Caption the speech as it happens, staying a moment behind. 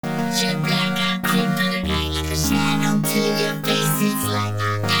jet black, I creep through the night like a shadow to your face. It's like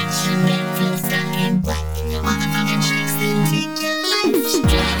action man feels stuck in black, and your motherfucking tricks that take your life.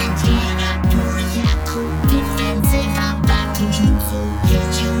 Strategy, I got Booyah, cool defensive, I'm back to jutsu.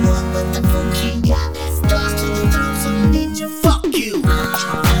 Hit you up with the full king.